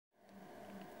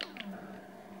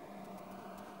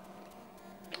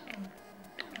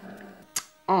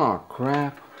Ah,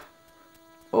 crap.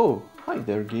 Oh, hi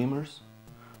there, gamers.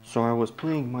 So I was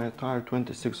playing my Atari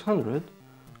 2600,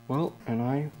 well, and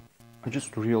I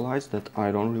just realized that I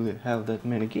don't really have that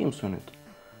many games on it.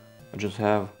 I just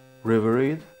have River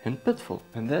Raid and Pitfall,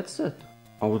 and that's it.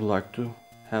 I would like to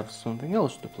have something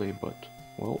else to play, but,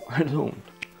 well, I don't.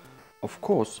 Of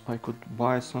course, I could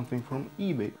buy something from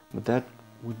eBay, but that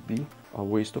would be a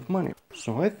waste of money.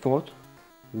 So I thought,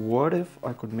 what if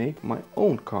I could make my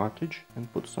own cartridge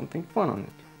and put something fun on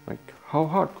it? Like, how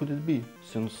hard could it be?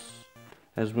 Since,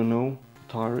 as we know,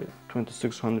 Atari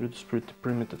 2600 is a pretty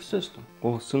primitive system.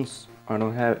 Well, since I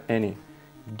don't have any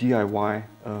DIY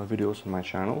videos on my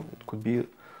channel, it could be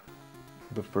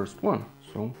the first one.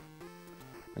 So,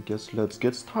 I guess let's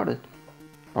get started.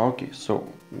 Okay, so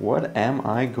what am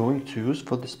I going to use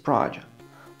for this project?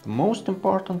 The most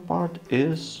important part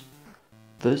is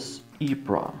this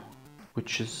EPROM,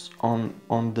 which is on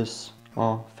this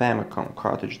Famiclone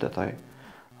cartridge that I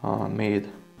made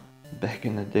back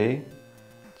in the day.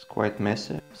 It's quite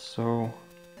messy. So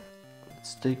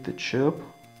let's take the chip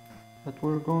that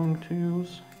we're going to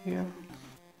use here.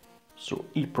 So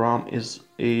EPROM is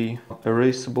a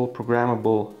erasable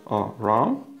programmable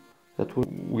ROM that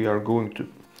we are going to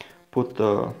put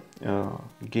the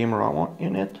game ROM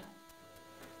in it.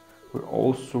 We're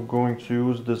also going to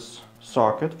use this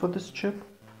socket for this chip.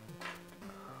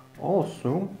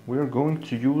 Also, we're going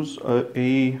to use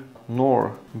a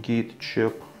NOR gate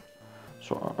chip,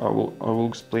 so I will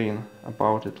explain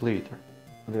about it later.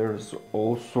 There's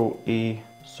also a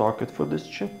socket for this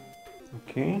chip.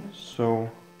 Okay, so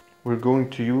we're going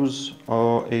to use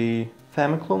a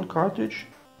famiclone cartridge.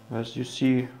 As you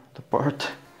see, the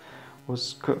part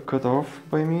was cut off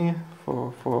by me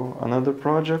for another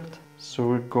project, so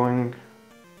we're going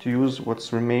to use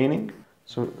what's remaining.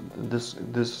 So this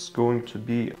is going to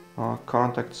be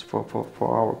contacts for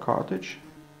our cartridge,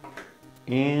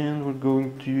 and we're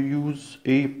going to use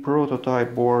a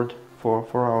prototype board for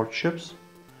our chips.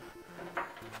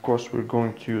 Of course, we're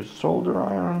going to use solder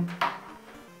iron,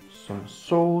 some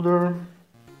solder,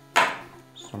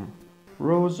 some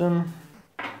rosin,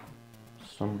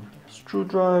 some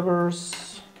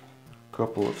screwdrivers, a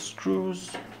couple of screws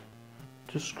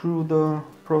to screw the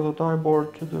prototype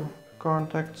board to the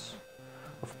contacts.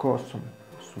 Of course, some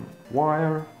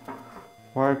wire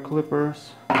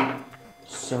clippers,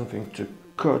 something to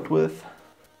cut with,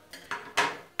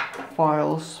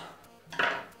 files,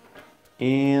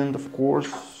 and of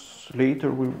course later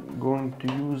we're going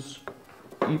to use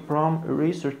EPROM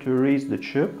eraser to erase the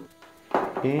chip,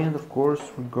 and of course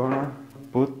we're gonna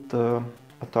put the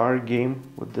Atari game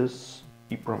with this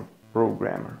EPROM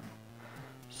programmer.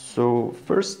 So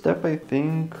first step, I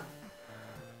think,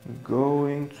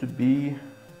 going to be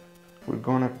we're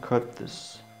gonna cut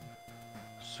this,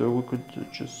 so we could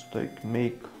just like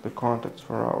make the contacts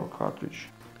for our cartridge.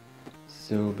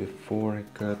 So before I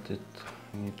cut it,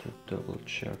 I need to double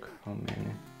check how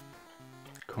many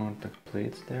contact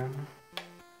plates there are.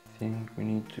 I think we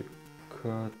need to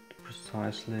cut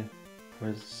precisely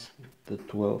where the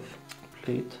 12th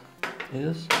plate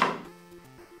is.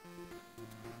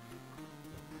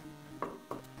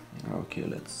 Okay,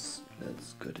 let's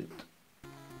cut it.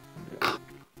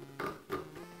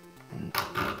 And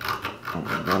I'm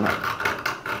gonna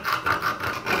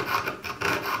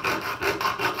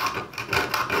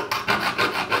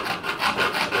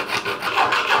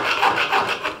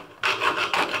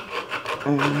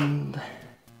and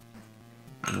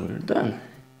we're done.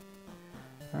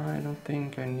 I don't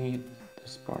think I need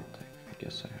this part. I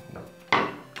guess I will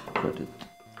cut it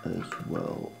as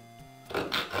well.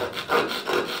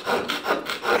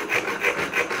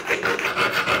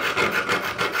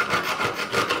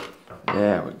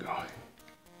 There we go.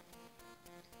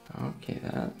 Okay,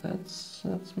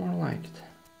 that's more like it.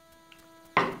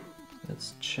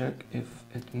 Let's check if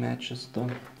it matches the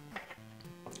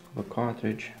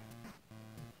cartridge.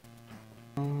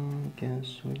 I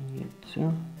guess we need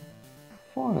to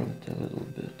foil it a little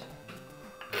bit.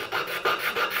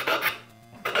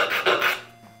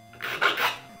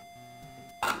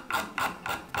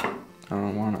 I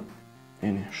don't want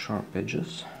any sharp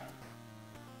edges,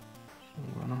 so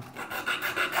I'm gonna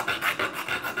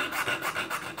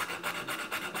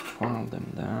file them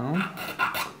down.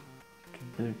 Too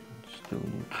big, still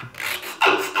need to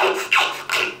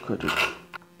cut it.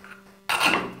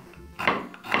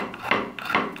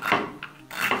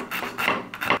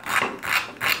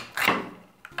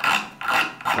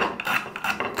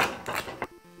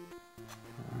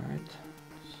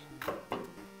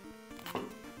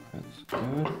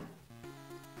 Good.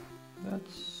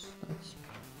 That's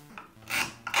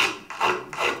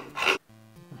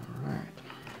all right.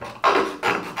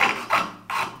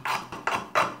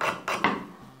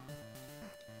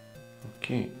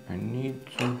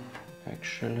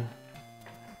 actually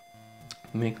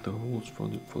make the holes for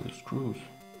the screws.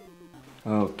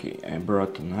 Okay, I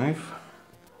brought a knife.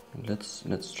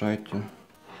 Let's try to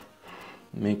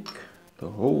make the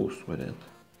holes with it.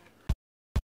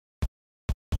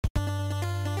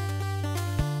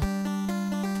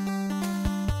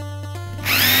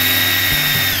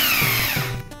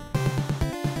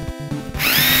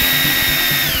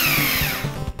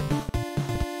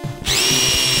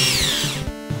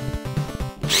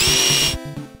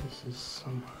 This is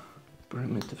some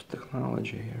primitive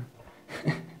technology here.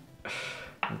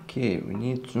 Okay, we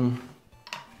need to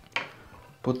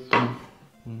put the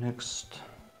next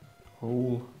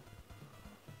hole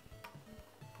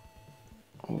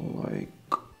like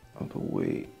the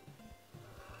way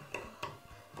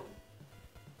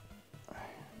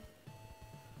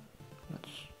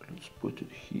let's put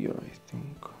it here, I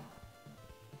think.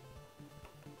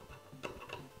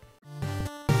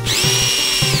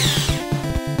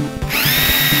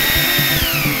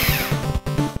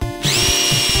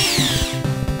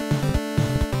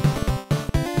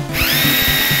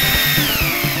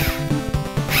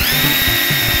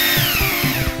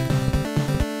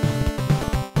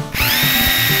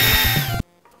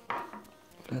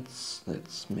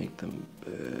 Let's make them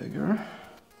bigger.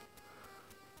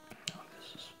 Oh,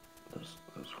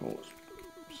 this hole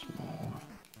is small.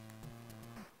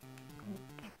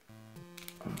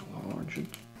 Enlarge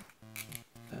it.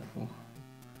 That will.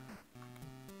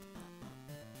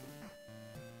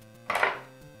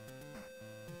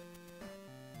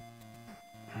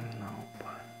 Nope.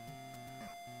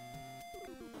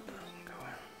 Doesn't go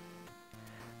in.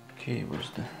 Okay,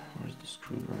 where's the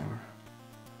screwdriver?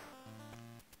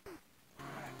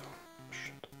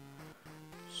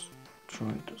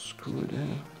 Try to screw it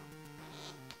in.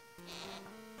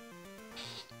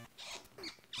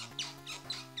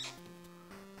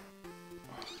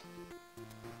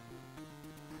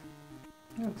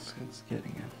 It's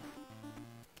getting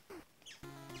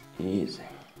in. Easy.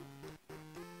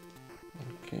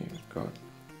 Okay, we got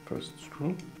first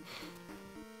screw.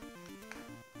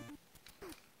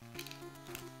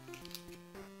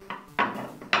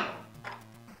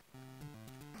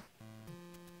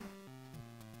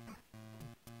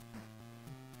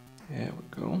 There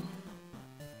we go.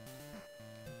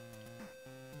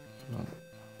 Now the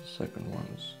second one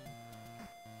is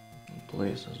in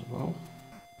place as well.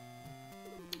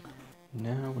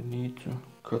 Now we need to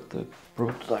cut the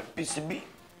prototype PCB.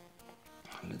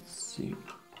 Let's see.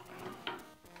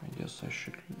 I guess I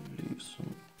should leave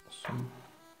some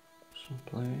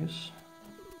place.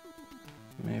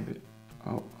 Maybe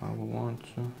I will want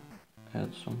to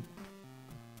add some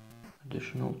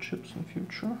additional chips in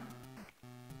future.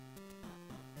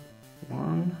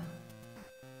 1,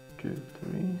 2,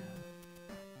 3,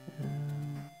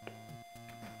 and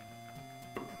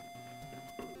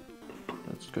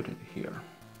let's get it here.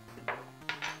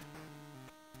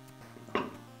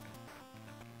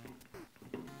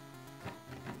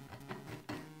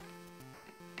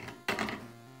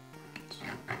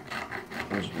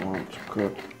 Just want to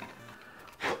cut.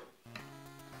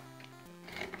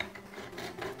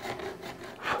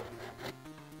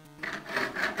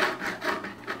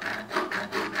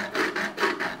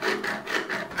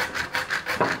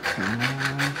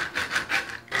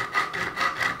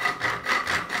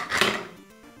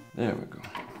 There we go.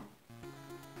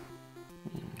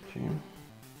 Okay.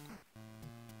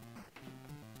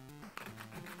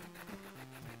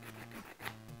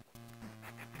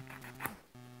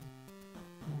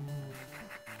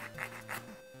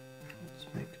 Let's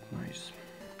make it nice.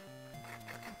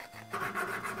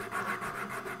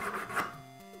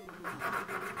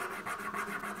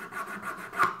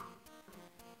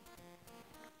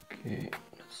 Okay,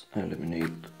 let's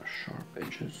eliminate sharp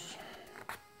edges.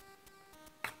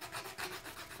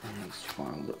 Let's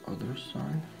file the other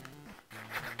side.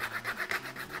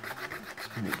 Let's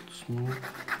make it smooth.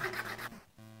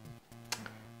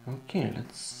 Okay,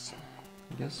 let's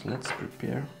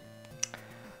prepare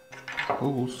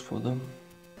holes for the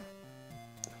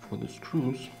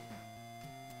screws.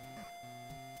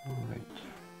 All right,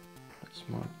 let's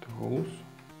mark the holes.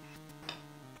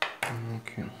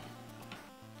 Okay.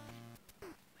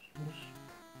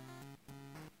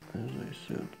 As I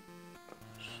said,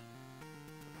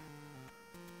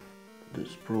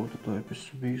 this prototype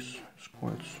PCB is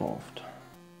quite soft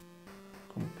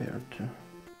compared to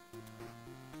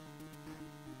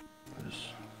this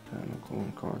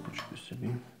famiclone cartridge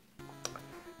PCB.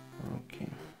 Okay,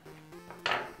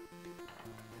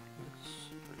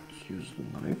 let's use the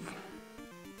knife.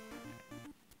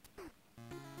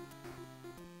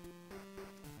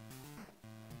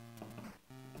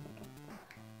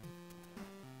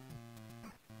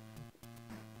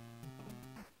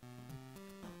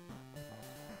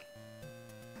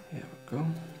 go.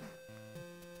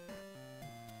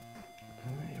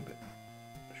 Maybe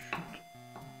should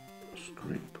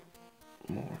strip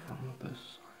more from this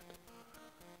side.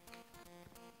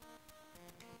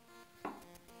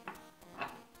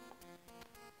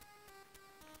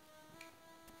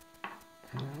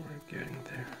 Now we're getting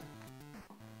there.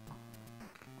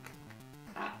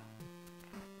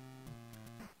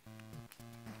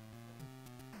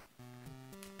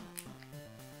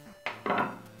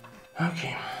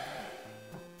 Okay.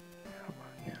 How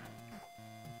about now?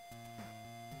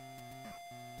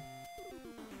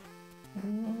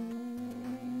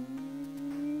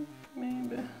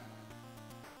 Maybe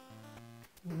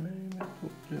it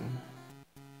will do.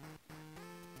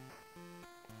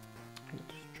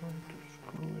 Let's try to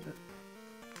screw it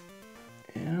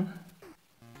in.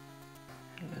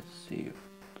 Let's see if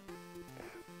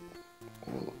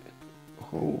will it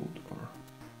hold or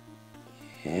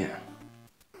yeah.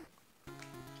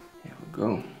 Here we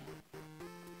go.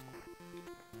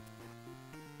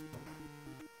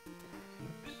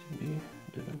 PCB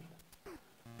didn't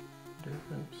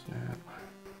snap.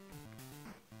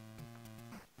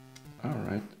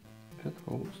 Alright, it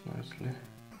holds nicely.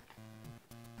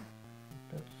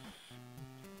 Let's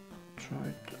try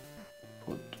to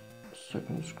put a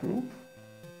second screw.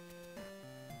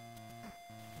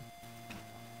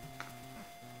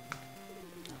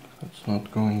 It's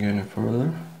not going any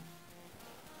further.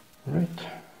 Right,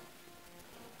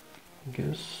 I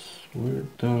guess we're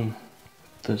done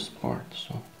with this part.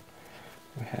 So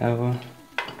we have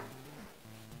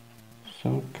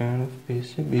some kind of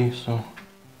PCB, so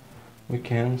we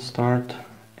can start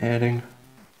adding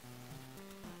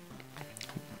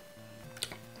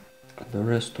the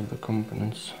rest of the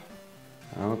components.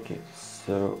 Okay,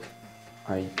 so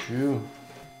I drew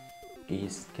a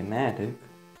schematic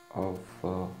of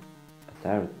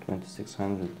Atari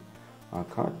 2600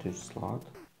 cartridge slot,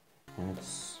 and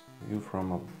it's viewed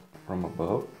from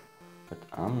above, but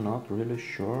I'm not really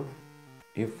sure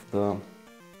if the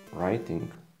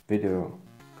writing video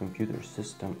computer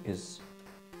system is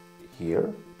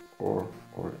here or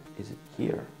is it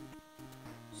here.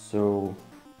 So,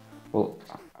 well,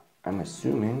 I'm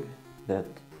assuming that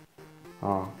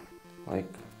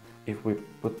like if we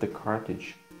put the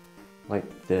cartridge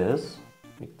like this,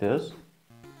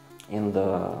 in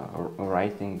the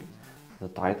writing, the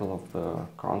title of the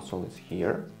console is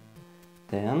here,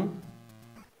 then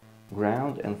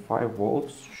ground and 5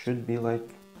 volts should be like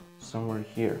somewhere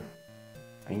here.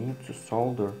 I need to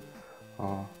solder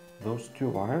those two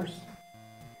wires,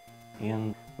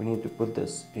 and we need to put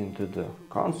this into the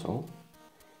console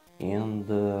and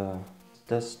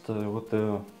test with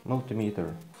the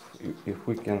multimeter if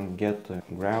we can get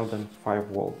ground and 5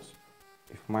 volts.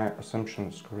 If my assumption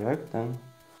is correct, then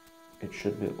it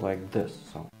should be like this.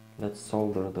 So let's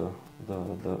solder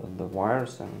the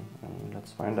wires and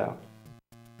let's find out.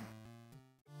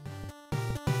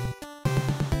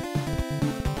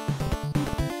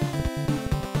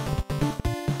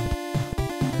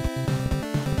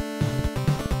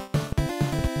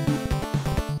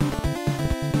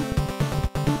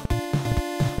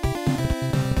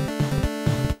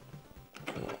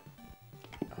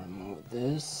 Remove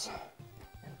this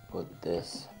and put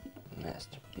this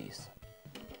masterpiece.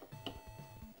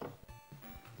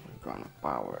 We're gonna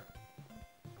power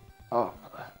up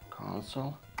the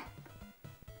console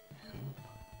and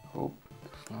hope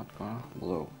it's not gonna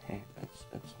blow. Hey, it's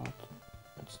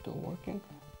still working.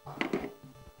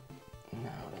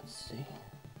 Now let's see.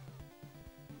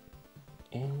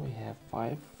 And we have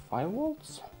 5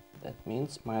 volts. That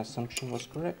means my assumption was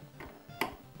correct.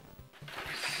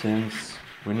 Since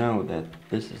we know that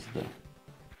this is the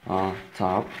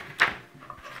top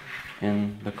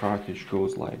and the cartridge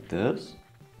goes like this,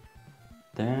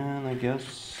 then I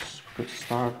guess we could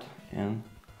start and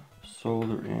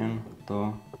solder in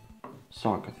the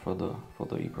socket for the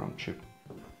EPROM chip.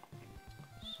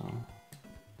 So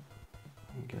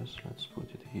I guess let's put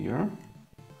it here.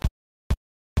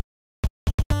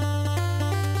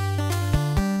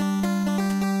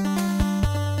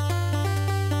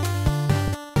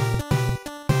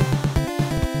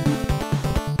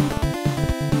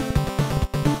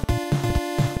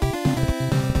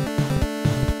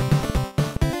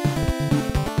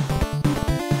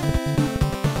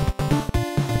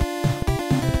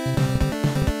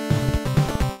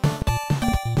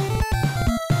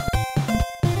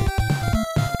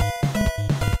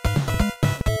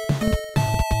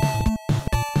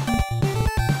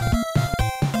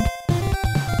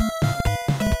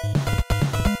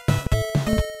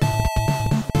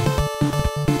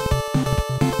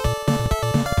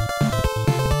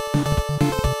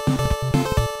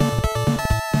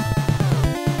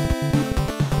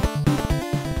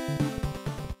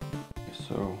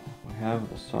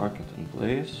 socket in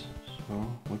place, so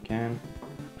we can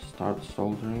start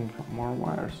soldering more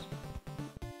wires.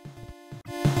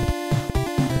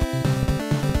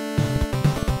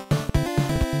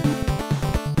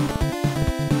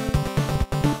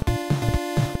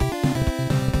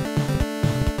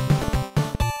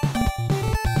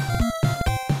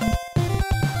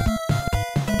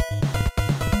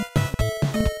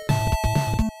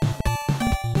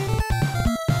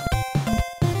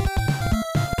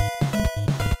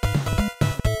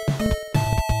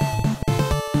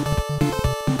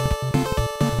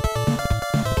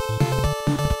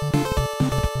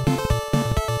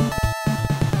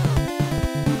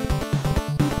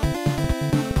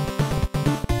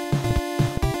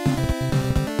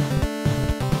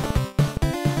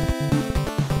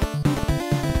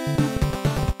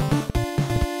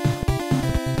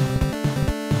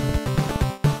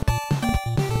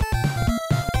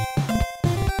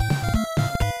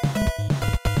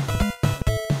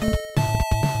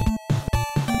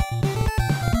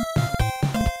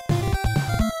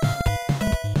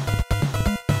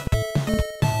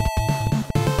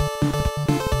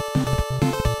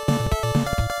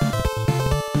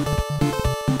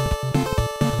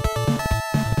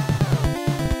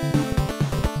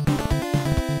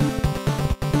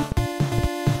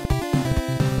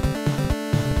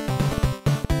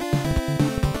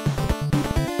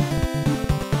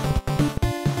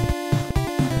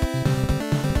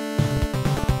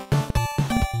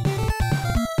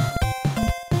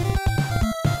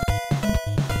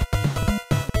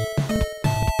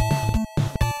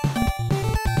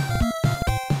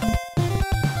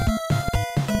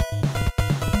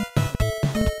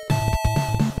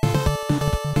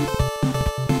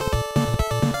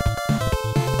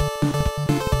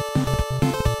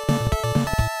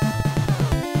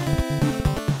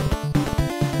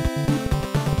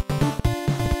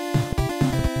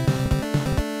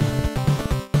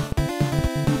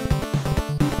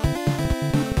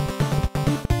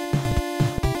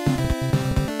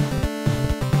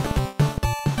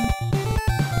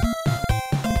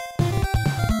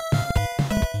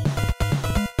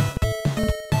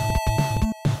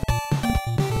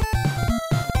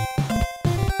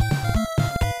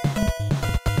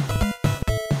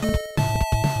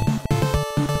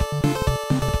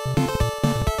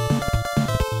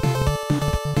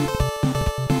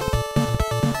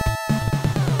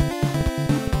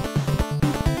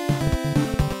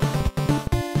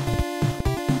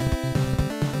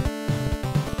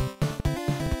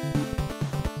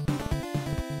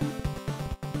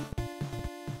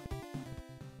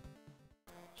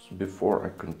 Before I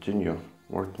continue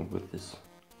working with this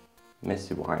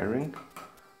messy wiring,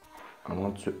 I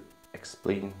want to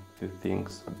explain a few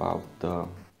things about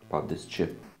this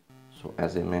chip. So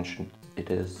as I mentioned,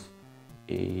 it is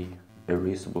a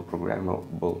erasable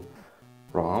programmable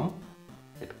ROM.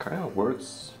 It kind of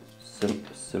works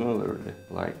similarly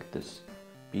like this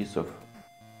piece of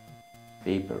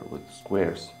paper with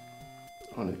squares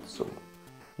on it. So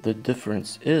the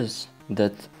difference is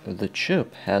that the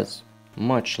chip has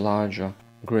much larger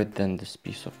grid than this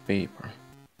piece of paper,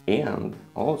 and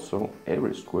also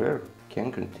every square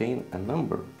can contain a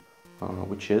number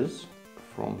which is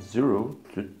from 0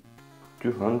 to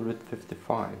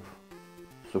 255.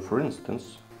 So for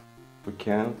instance, we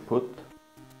can put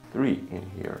 3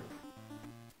 in here,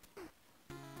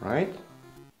 right?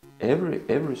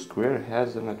 Every square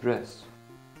has an address.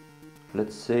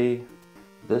 Let's say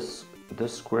this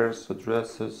square's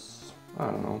address is, I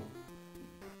don't know,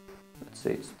 let's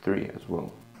say it's 3 as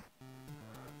well.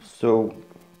 So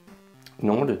in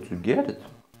order to get it,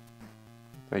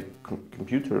 right,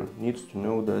 computer needs to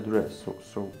know the address.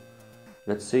 So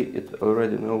let's say it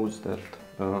already knows that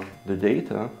the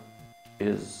data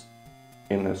is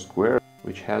in a square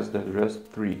which has the address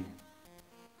 3,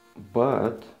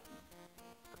 but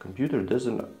the computer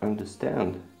doesn't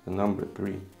understand the number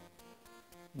 3.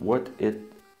 What it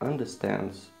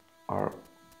understands are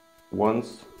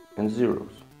ones and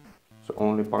zeros, so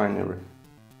only binary.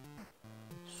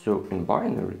 So in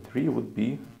binary, 3 would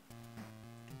be,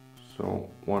 so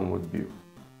 1 would be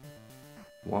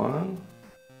 1,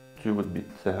 2 would be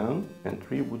 10, and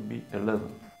 3 would be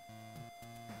 11.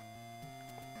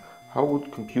 How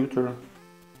would computer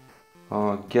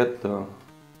get the,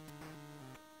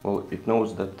 well, it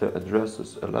knows that the address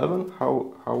is 11,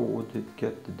 how would it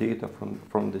get the data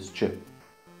from this chip?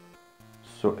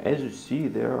 So as you see,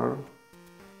 there are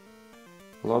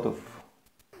a lot of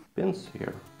pins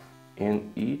here,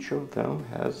 and each of them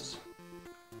has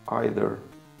either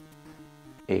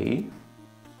A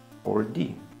or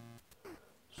D.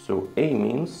 So A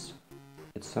means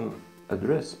it's an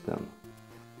address pin,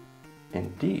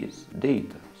 and D is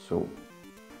data. So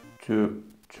to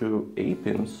A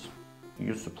pins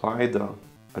you supply the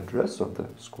address of the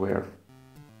square,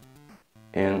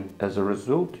 and as a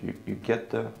result you get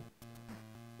the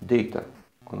data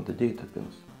on the data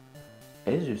pins.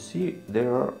 As you see,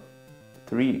 there are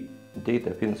 3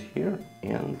 data pins here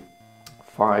and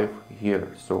 5 here,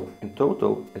 so in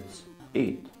total it's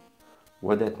 8.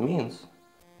 What that means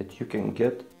that you can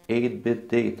get 8-bit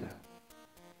data.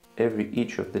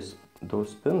 Each of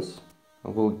those pins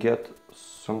will get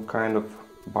some kind of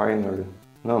binary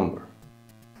number.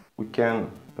 We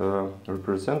can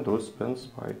represent those pins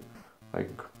by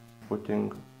like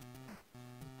putting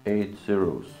 8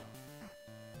 zeros.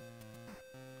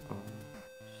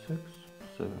 6,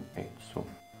 7, 8.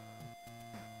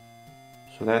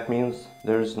 So that means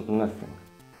there's nothing.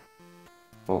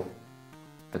 Well,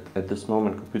 at this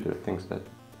moment computer thinks that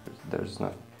there's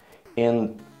nothing.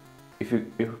 And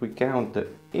if we count the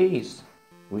A's,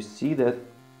 we see that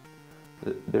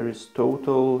there is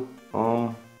total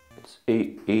it's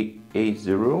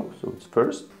A0, so it's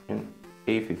first, and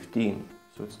A15,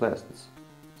 so it's last, it's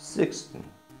 16.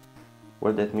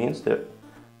 What that means, that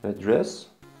the address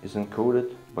is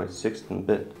encoded by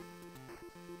 16-bit.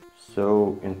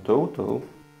 So in total,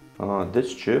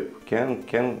 this chip can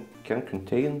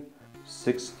contain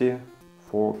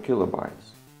 64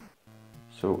 kilobytes.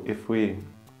 So if we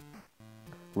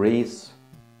raise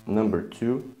number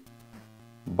 2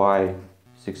 by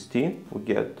 16, we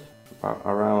get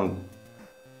around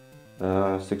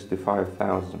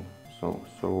 65,000.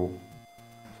 So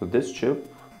this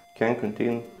chip can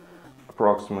contain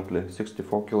approximately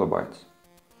 64 kilobytes.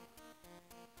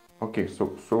 Okay,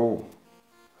 so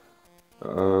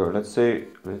let's say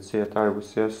Atari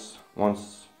VCS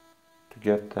wants to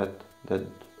get that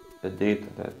data,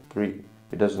 that 3.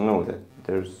 It doesn't know that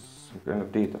there's some kind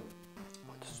of data.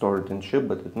 It's stored in chip,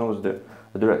 but it knows the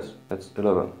address. That's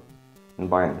 11 in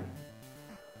binary.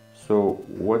 So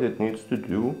what it needs to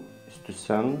do is to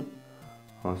send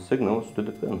signals to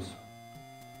the pins.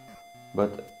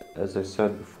 But as I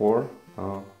said before,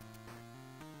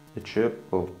 the chip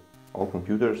of all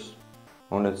computers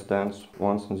only understands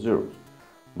ones and zeros.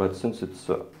 But since it's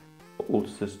an old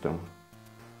system,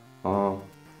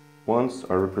 ones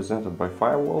are represented by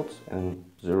 5 volts and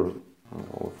zeros,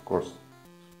 of course,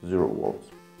 0 volts.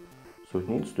 So it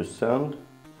needs to send,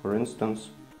 for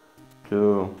instance,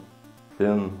 to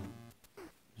pin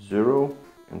 0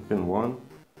 and pin 1,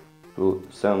 it will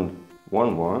send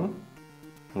 1, 1,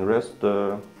 and the rest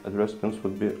address pins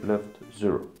would be left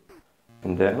 0.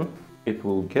 And then it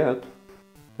will get,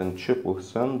 then chip will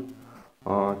send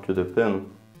to the pin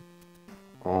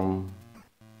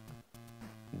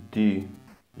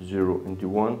D0 and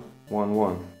D1, 1,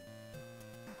 1.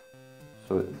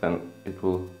 So then it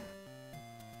will,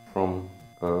 from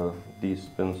these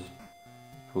pins,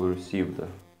 it will receive the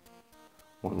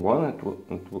 1, 1.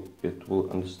 It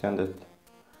will understand that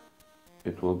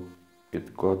it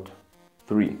got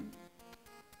 3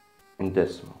 in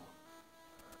decimal.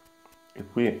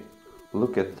 If we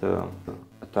look at the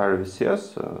Atari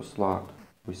VCS slot,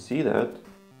 we see that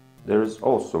there is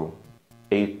also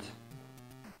 8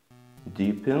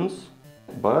 D pins,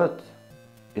 but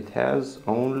it has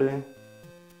only,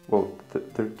 well,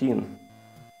 13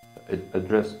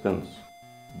 address pins,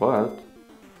 but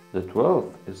the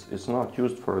 12th is not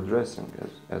used for addressing,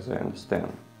 as I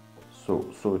understand.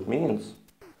 So it means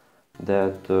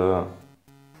that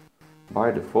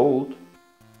by default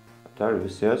Atari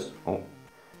VCS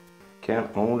can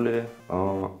only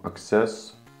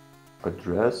access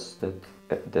address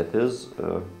that is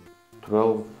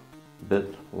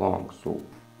 12-bit long. So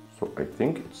I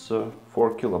think it's 4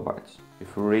 kilobytes.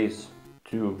 If we raise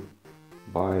 2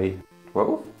 by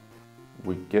 12,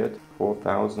 we get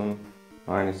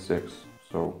 4096.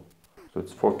 So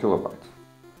it's 4 kilobytes.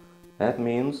 That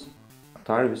means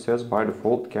Atari VCS by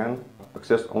default can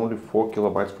access only 4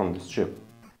 kilobytes from this chip.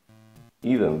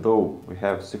 Even though we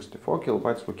have 64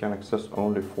 kilobytes, we can access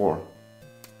only 4.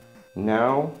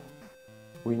 Now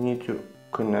we need to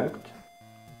connect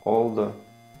all the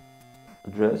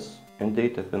address and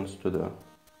data pins to the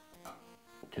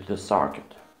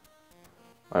socket.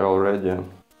 I already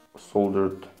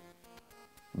soldered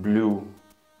blue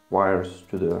wires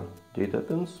to the data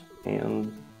pins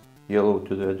and yellow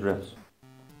to the address.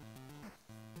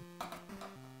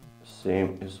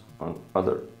 Same is on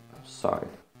other side.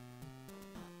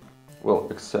 Well,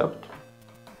 except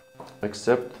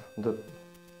the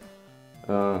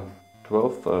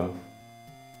 12th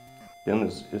pin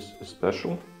is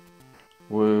special.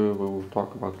 We will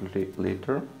talk about it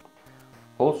later.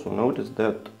 Also notice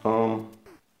that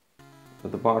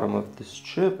at the bottom of this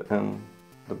chip and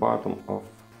the bottom of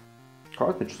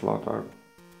cartridge slot are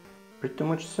pretty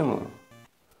much similar.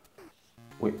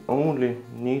 We only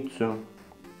need to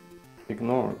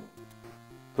ignore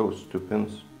those two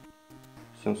pins,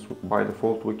 since by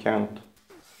default we can't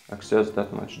access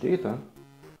that much data,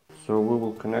 so we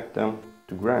will connect them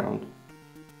to ground,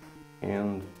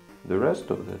 and the rest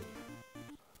of it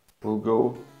will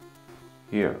go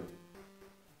here.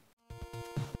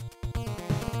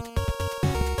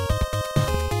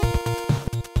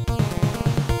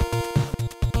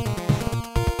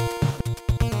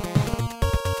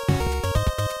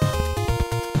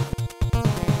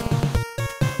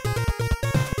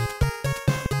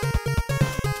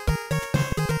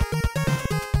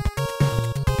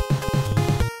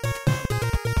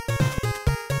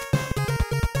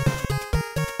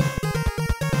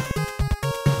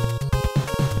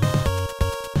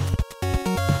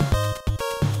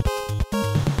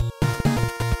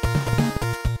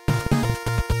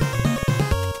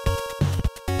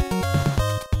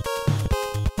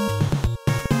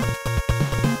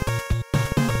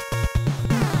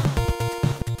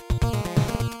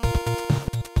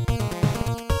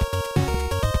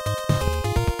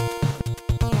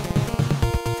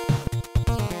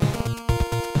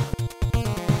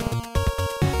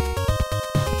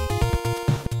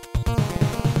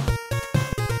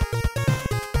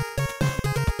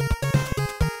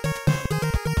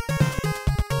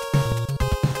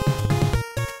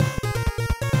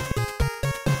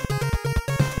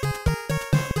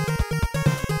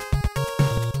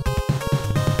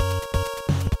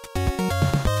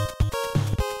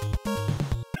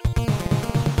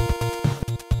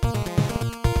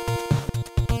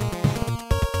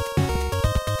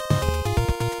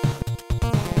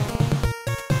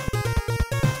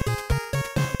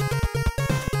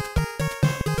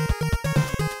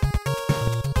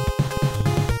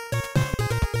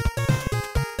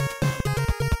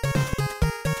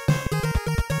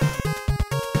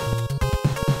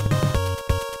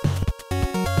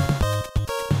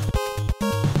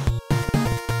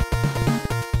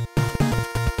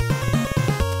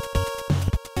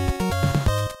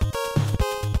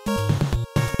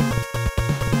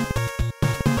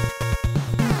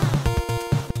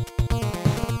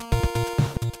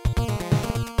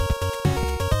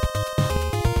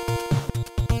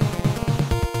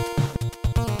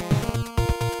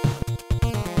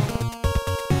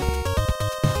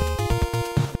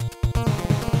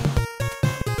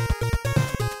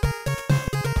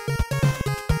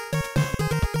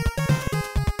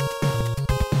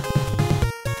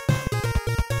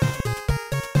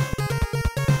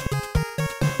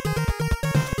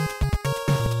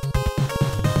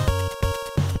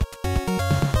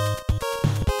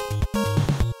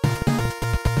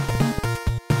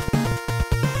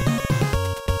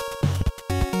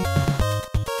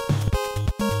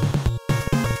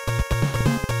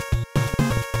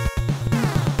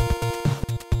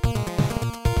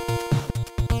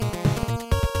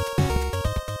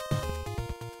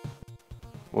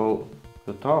 Well,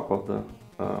 the top of the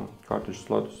cartridge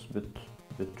slot is a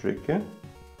bit tricky,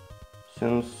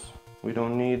 since we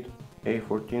don't need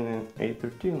A14 and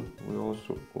A13. We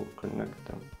also will connect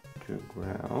them to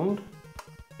ground.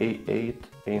 A8,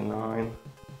 A9,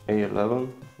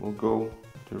 A11 will go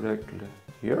directly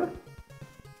here.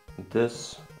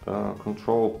 This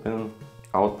control pin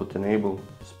output enable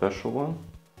is a special one.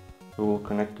 We will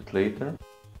connect it later.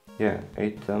 Yeah,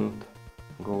 A10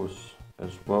 goes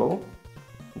as well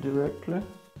directly,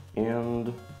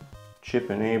 and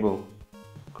chip enable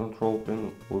control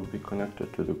pin will be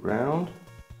connected to the ground,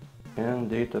 and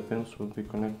data pins will be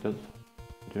connected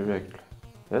directly.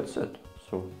 That's it.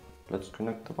 So let's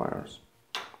connect the wires.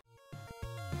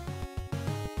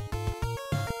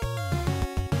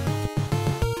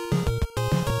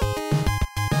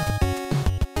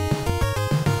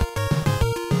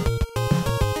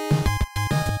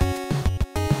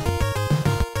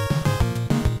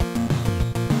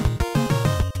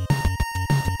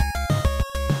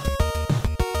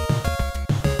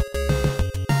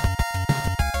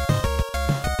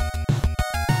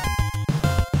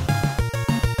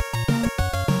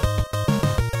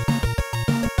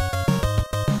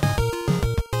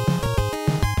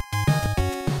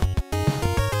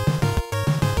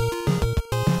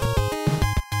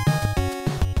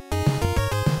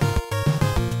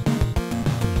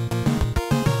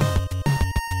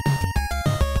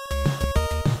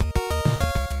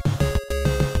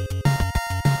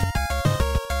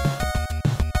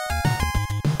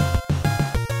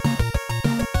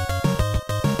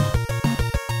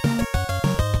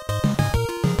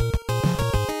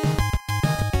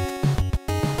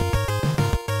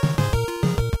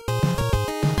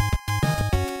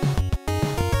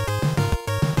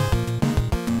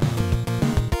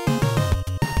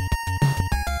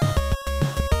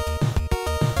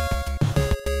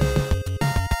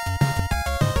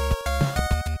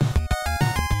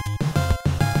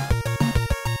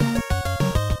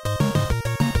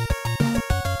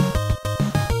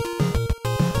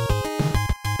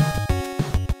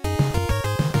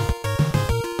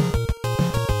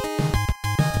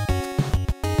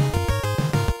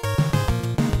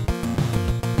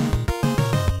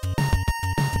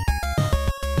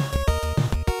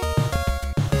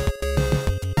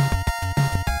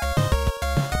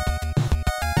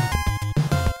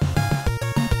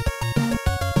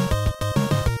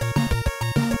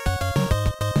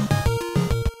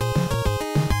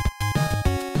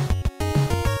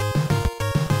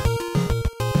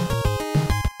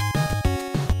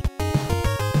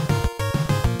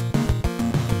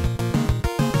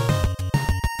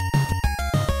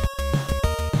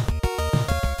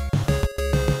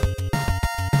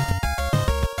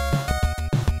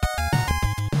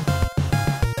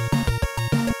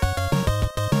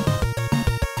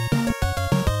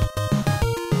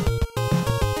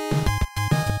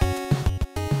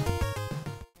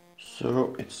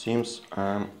 seems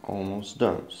I'm almost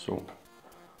done. So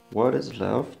what is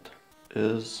left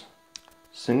is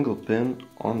single pin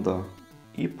on the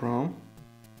EPROM,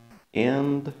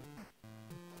 and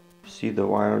see the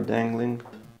wire dangling,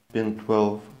 pin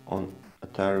 12 on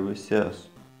Atari VCS.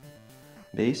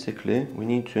 Basically, we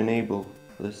need to enable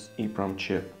this EPROM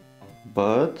chip,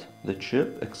 but the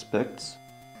chip expects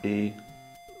a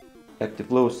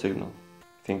active low signal.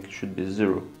 I think it should be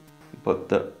 0, but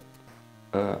the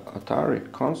Atari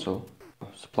console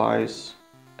supplies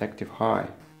active high,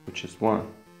 which is 1.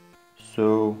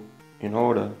 So in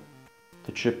order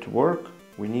the chip to work,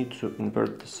 we need to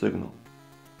invert the signal,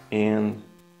 and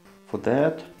for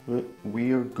that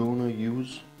we are gonna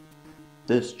use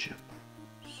this chip.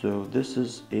 So this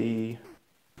is a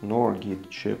NOR gate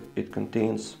chip. It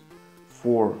contains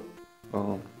 4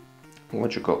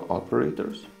 logical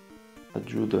operators. I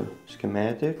drew the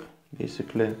schematic.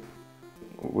 Basically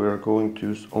we're going to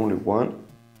use only one.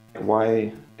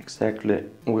 Why exactly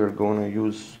we're gonna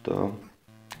use the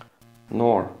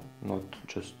NOR, not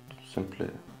just simply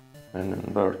an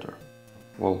inverter?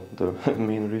 Well, the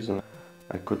main reason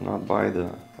I could not buy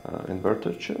the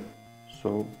inverter chip,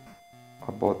 so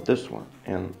I bought this one.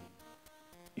 And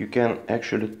you can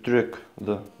actually trick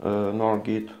the NOR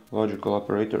gate logical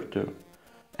operator to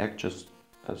act just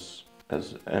as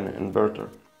an inverter.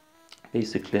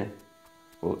 Basically,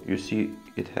 well, you see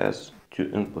it has 2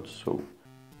 inputs, so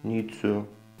need to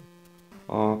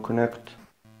connect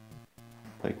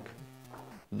like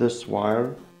this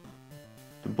wire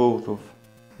to both of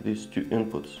these 2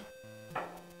 inputs,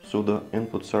 so the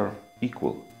inputs are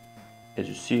equal. As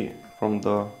you see from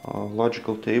the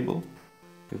logical table,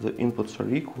 if the inputs are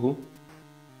equal,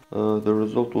 the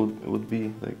result would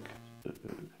be like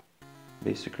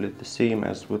basically the same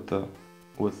as with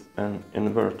an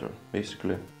inverter.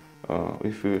 Basically,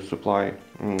 if we supply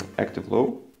active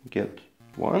low, we get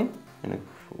 1, and if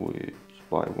we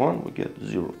supply 1, we get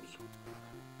 0. So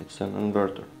it's an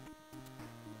inverter.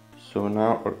 So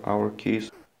now our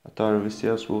case, Atari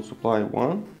VCS will supply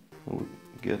 1, and we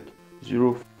get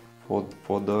 0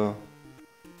 for the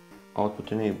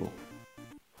output enable.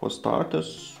 For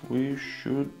starters, we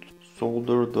should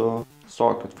solder the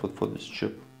socket for this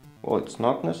chip. Well, it's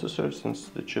not necessary since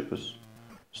the chip is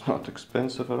not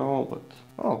expensive at all, but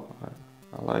oh,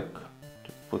 I like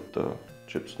to put the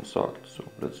chips in sockets, so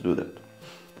let's do that.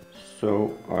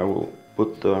 So I will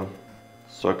put the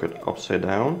socket upside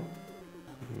down,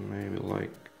 maybe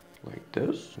like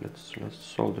this. Let's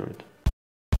solder it.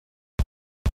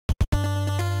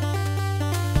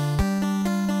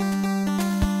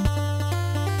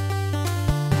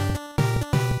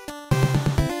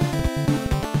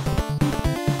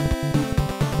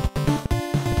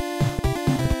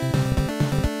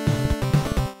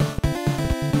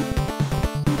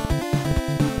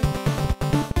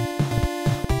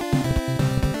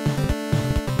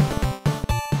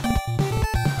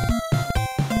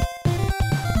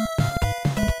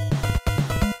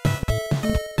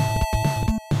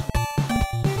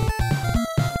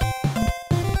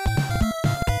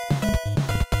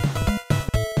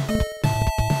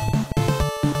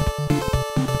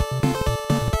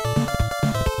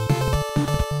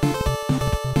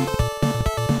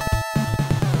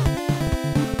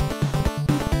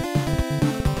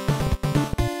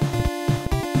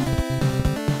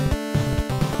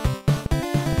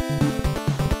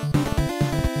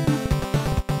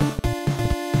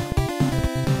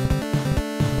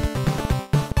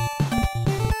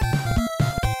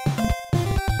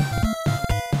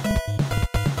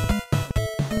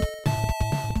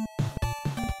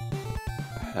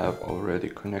 Have already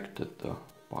connected the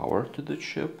power to the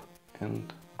chip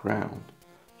and ground.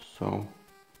 So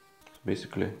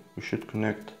basically we should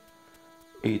connect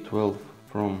A12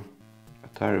 from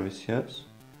Atari VCS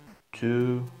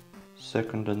to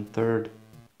 2nd and 3rd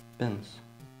pins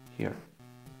here,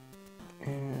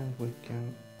 and we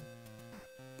can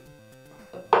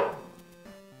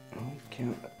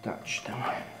attach them.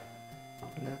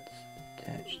 Let's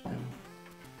attach them.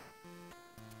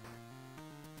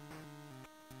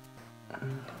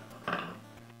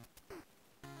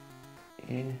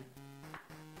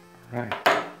 Right,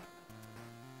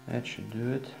 that should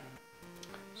do it.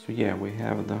 So yeah, we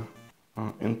have the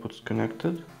inputs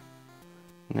connected.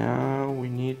 Now we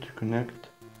need to connect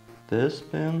this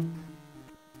pin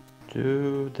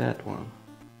to that one.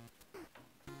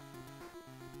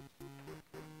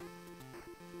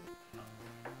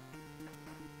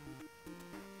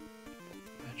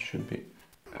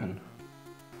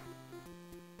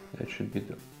 That should be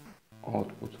the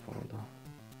output for the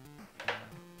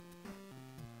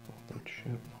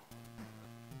chip.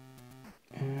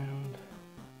 And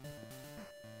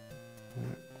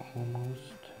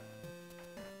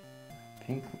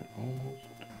think we're almost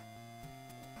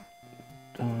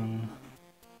done.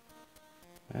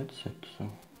 That's it.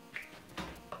 So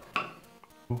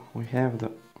we have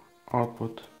the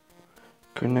output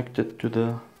connected to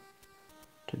the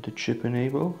chip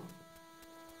enable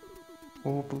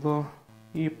of the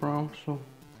EPROM. So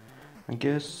I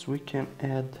guess we can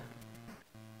add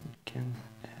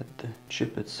the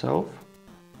chip itself.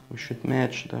 We should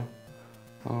match the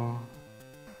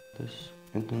this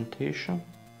indentation,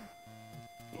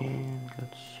 and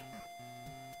let's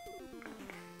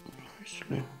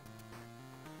nicely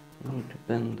need to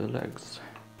bend the legs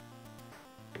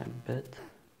a bit.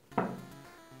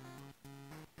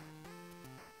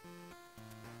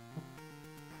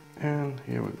 And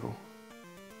here we go.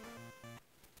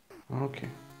 Okay,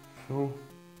 so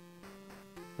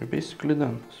we're basically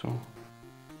done. So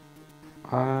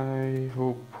I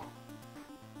hope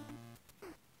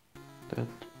that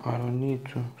I don't need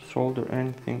to solder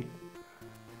anything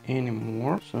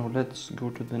anymore. So let's go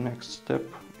to the next step,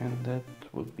 and that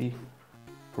would be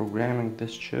programming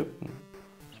this chip.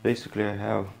 So basically I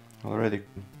have already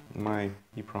my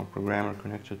EPROM programmer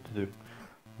connected to the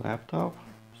laptop.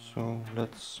 So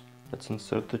let's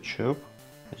insert the chip.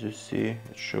 As you see,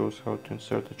 it shows how to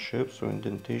insert the chip, so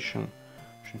indentation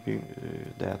should be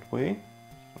that way.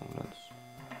 So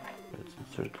let's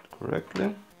insert it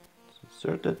correctly. Let's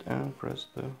insert it and press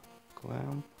the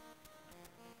clamp.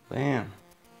 Bam!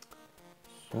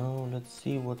 So let's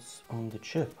see what's on the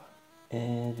chip.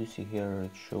 As you see here,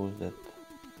 it shows that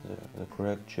the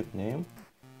correct chip name.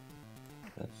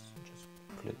 Let's just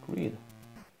click read,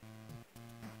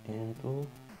 and it will.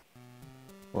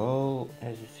 Well,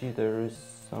 as you see, there is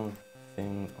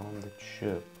something on the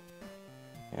chip.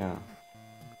 Yeah.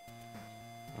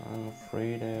 I'm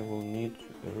afraid I will need to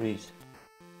erase it.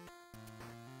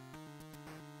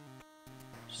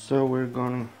 So we're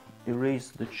gonna erase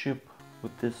the chip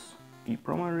with this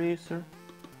EPROM eraser.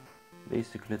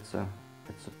 Basically it's a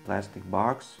plastic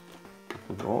box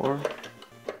with a door,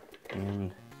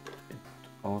 and it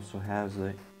also has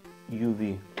a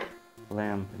UV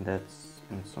lamp, and that's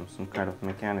in some kind of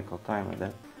mechanical timer.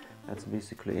 That's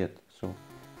basically it. So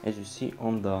as you see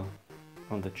on the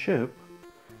chip,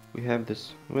 we have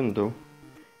this window,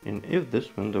 and if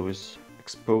this window is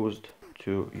exposed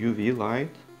to UV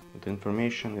light with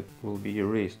information, it will be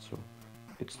erased. So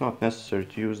it's not necessary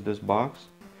to use this box.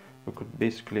 We could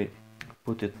basically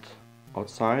put it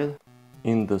outside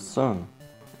in the sun,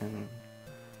 and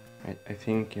I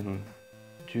think in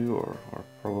 2 or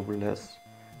probably less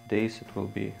days it will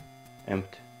be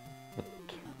empty. But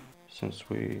since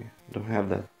we don't have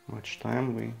that much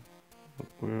time,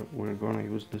 we're gonna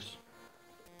use this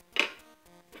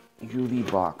UV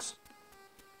box.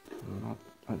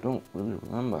 I don't really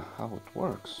remember how it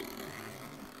works.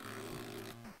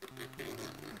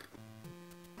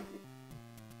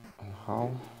 And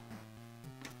how,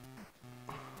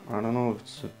 I don't know if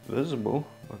it's visible,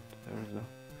 but there's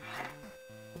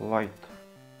a light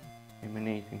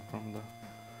emanating from the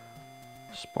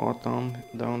spot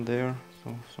down there,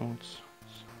 so it's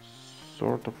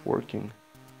sort of working.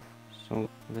 So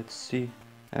let's see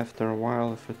after a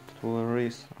while if it will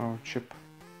erase our chip.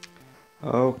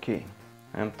 Okay,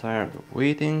 I'm tired of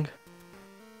waiting.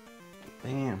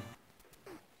 Bam.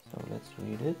 So let's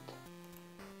read it.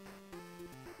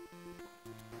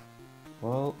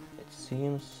 Well, it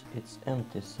seems it's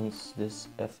empty, since this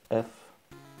FF,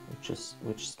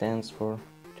 which stands for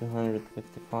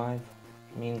 255,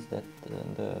 means that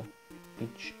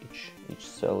each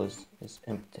cell is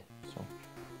empty. So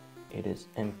it is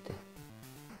empty.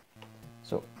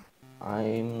 So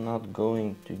I'm not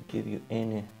going to give you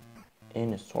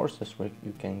any sources where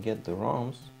you can get the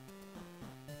ROMs,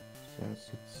 since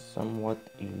it's somewhat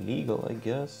illegal, I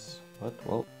guess. But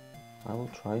well, I will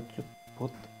try to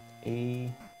put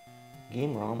a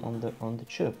game ROM on the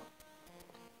chip.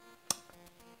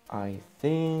 I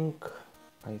think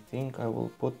I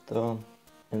will put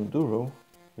Enduro,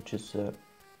 which is a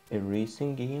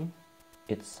racing game.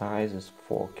 Its size is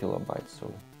 4 kilobytes,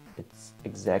 so it's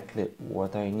exactly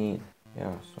what I need.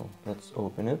 Yeah, so let's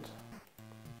open it.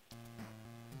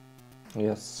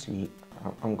 Yes,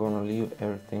 I'm gonna leave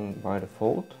everything by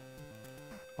default.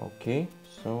 Okay,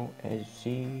 so as you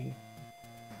see,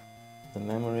 the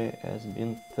memory has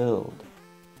been filled.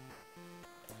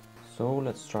 So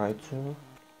let's try to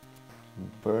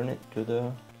burn it to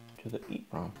the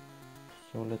EPROM.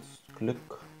 So let's click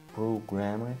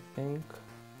program, I think.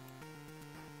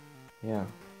 Yeah,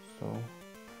 so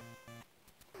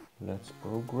let's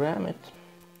program it.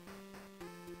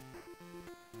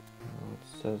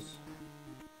 It says,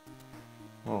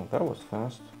 oh, that was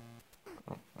fast.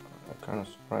 I'm kind of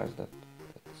surprised that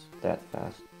that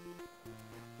fast.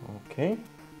 Okay,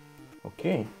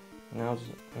 okay, now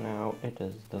it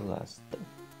is the last step.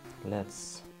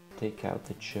 Let's take out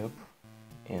the chip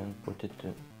and put it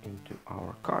into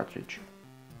our cartridge.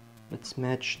 Let's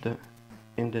match the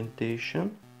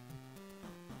indentation,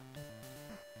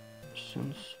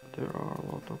 since there are a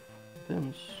lot of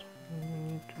pins. We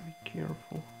need to be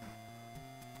careful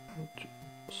not to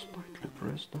slightly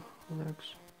press the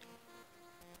legs.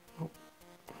 Oh.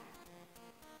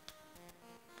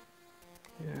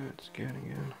 Yeah, it's getting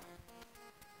in.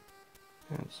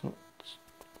 And it's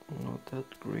not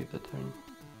that great that I'm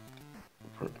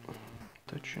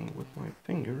touching with my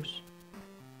fingers.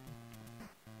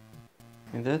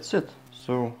 And that's it.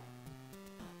 So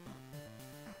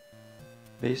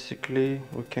basically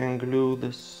we can glue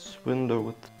this window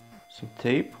with some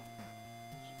tape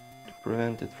to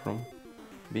prevent it from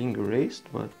being erased,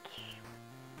 but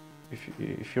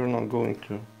if you're not going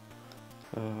to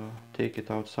take it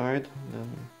outside, then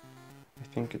I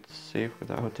think it's safe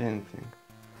without anything.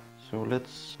 So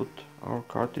let's put our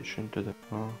cartridge into the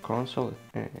console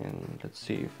and let's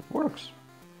see if it works.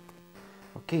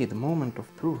 Okay, the moment of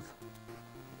truth.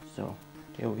 So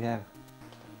here we have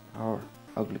our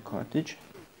ugly cartridge,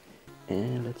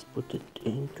 and let's put it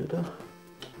into the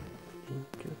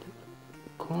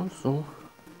console.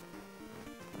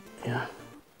 Yeah.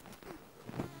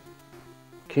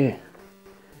 Okay.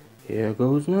 Here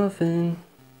goes nothing.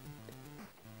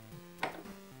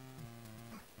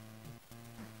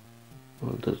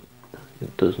 Well,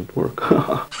 it doesn't work.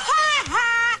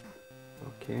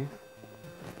 Okay.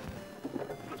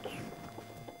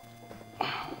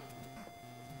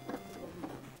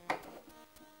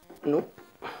 Nope,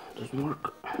 doesn't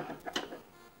work.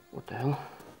 What the hell?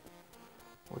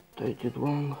 What I did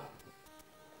wrong?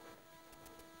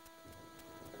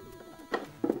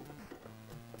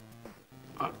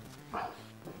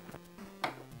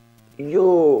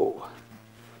 Yo!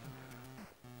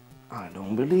 I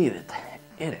don't believe it.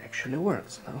 It actually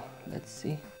works now. Let's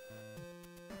see.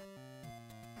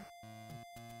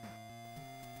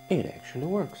 It actually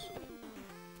works.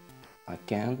 I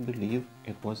can't believe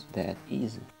it was that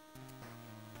easy.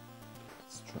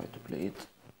 Let's try to play it.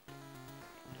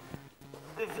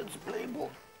 If it's playable.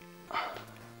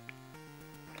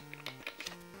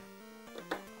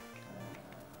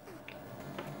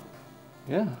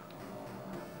 Yeah.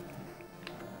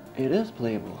 It is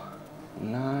playable.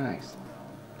 Nice.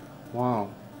 Wow.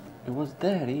 It was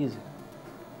that easy.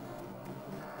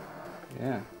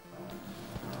 Yeah.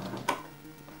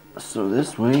 So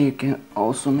this way you can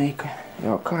also make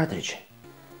your cartridge.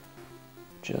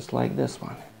 Just like this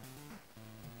one.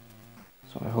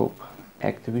 So I hope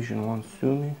Activision won't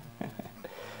sue me.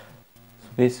 So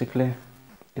basically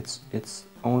it's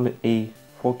only a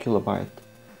 4 kilobyte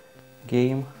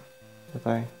game that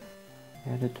I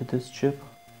added to this chip.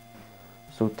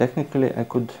 So technically I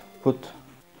could put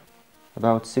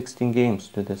about 16 games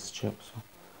to this chip. So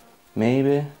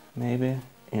maybe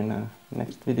in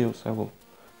next videos I will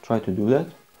try to do that.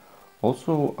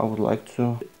 Also I would like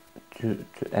to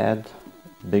add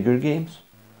bigger games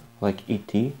like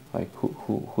ET, like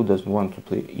who doesn't want to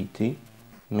play ET?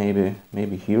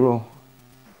 Maybe Hero,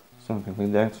 something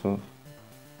like that. So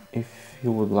if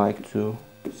you would like to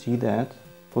see that,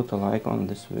 put a like on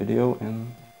this video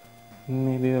and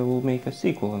maybe I will make a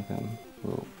sequel, and then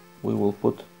we will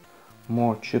put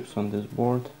more chips on this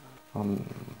board, I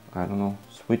don't know,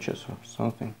 switches or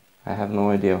something. I have no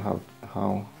idea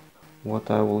what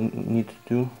I will need to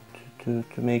do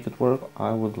to make it work.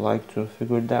 I would like to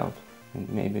figure it out and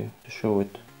maybe to show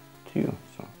it to you.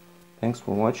 So thanks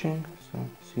for watching. So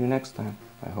see you next time,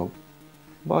 I hope.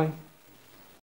 Bye.